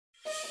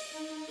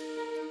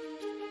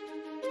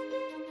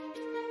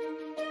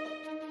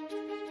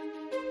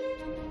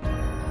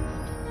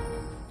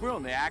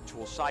on the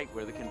actual site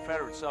where the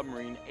Confederate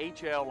submarine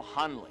H.L.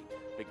 Hunley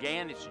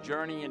began its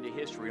journey into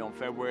history on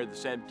February the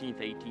 17th,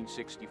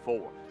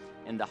 1864.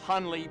 And the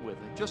Hunley, with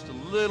just a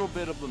little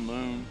bit of the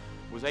moon,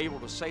 was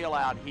able to sail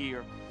out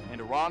here and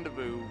to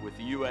rendezvous with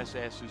the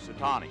USS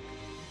Housatonic,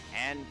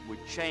 and would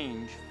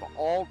change for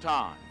all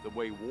time the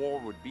way war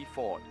would be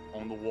fought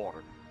on the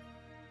water.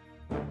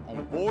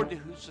 On board the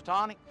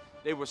Housatonic,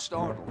 they were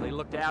startled. They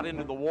looked out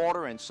into the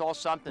water and saw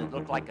something that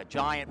looked like a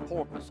giant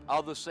porpoise.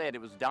 Others said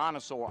it was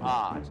dinosaur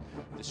eyes.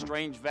 The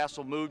strange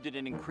vessel moved at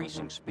an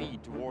increasing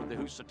speed toward the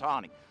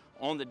Housatonic.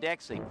 On the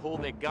decks, they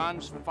pulled their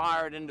guns,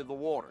 fired into the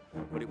water,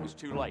 but it was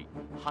too late.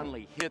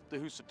 Hunley hit the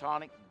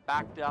Housatonic,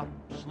 backed up,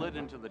 slid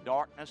into the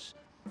darkness,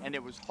 and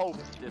it was hoped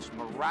that this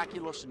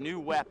miraculous new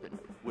weapon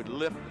would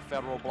lift the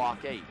Federal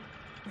blockade.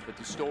 But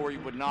the story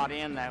would not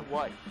end that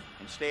way.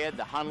 Instead,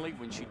 the Hunley,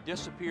 when she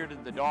disappeared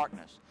in the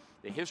darkness,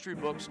 the history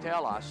books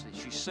tell us that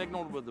she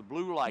signaled with the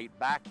blue light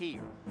back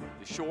here.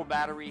 The shore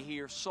battery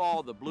here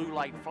saw the blue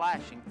light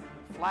flashing,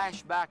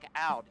 flashed back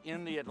out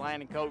in the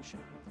Atlantic Ocean.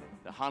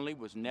 The Hunley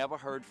was never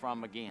heard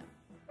from again.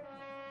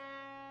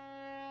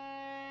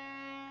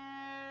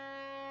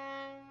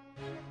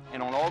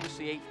 And on August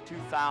the 8th,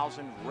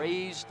 2000,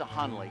 raised the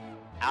Hunley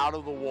out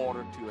of the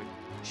water to a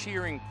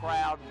cheering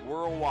crowd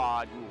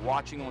worldwide who were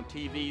watching on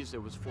TVs. There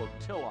was a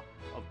flotilla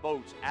of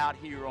boats out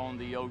here on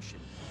the ocean,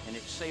 and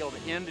it sailed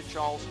into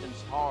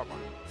Charleston's harbor.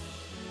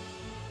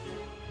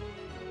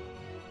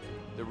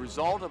 The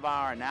result of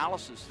our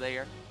analysis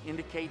there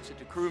indicates that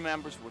the crew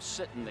members were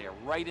sitting there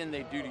right in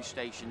their duty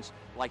stations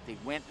like they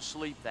went to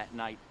sleep that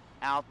night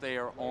out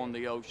there on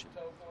the ocean.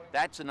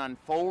 That's an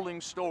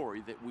unfolding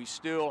story that we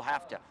still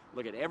have to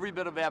look at every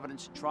bit of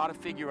evidence and try to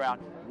figure out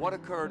what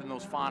occurred in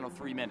those final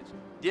 3 minutes.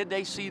 Did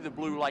they see the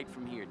blue light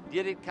from here?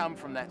 Did it come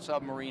from that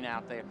submarine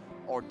out there,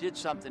 or did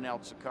something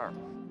else occur?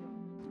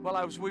 Well,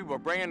 as we were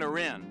bringing her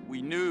in,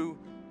 we knew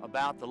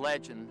about the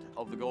legend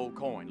of the gold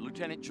coin.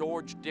 Lieutenant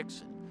George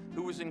Dixon,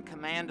 who was in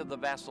command of the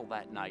vessel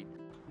that night,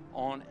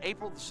 on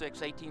April the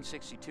 6th,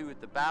 1862,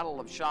 at the Battle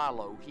of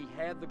Shiloh, he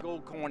had the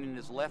gold coin in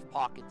his left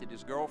pocket that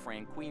his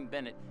girlfriend, Queen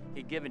Bennett,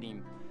 had given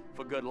him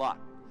for good luck.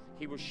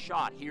 He was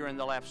shot here in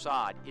the left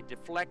side. It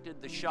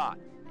deflected the shot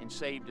and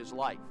saved his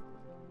life.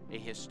 A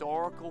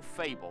historical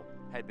fable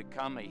had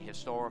become a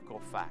historical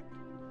fact.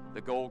 The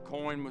gold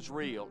coin was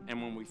real,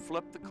 and when we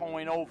flipped the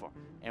coin over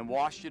and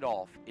washed it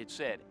off, it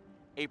said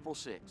April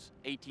 6,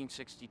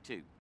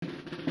 1862.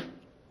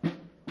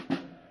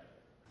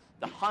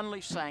 The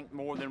Hunley sank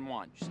more than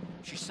once.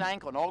 She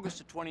sank on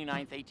August 29,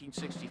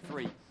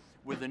 1863,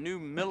 with a new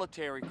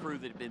military crew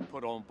that had been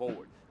put on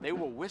board. They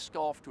were whisked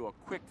off to a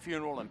quick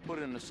funeral and put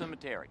in a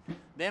cemetery.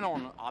 Then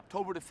on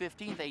October the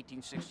 15th,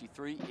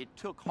 1863, it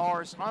took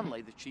Horace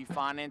Hunley, the chief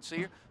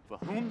financier, for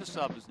whom the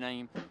sub is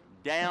named,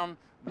 down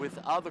with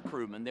other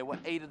crewmen. There were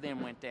 8 of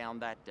them went down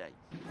that day.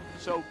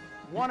 So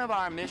one of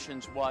our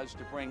missions was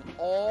to bring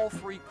all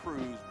 3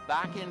 crews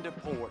back into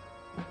port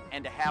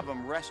and to have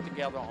them rest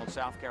together on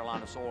South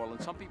Carolina soil.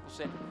 And some people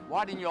said,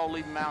 why didn't you all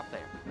leave them out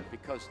there?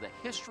 Because the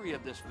history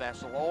of this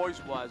vessel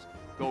always was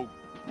go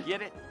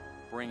get it,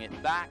 bring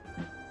it back,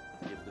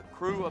 give the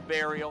crew a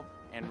burial,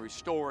 and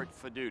restore it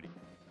for duty.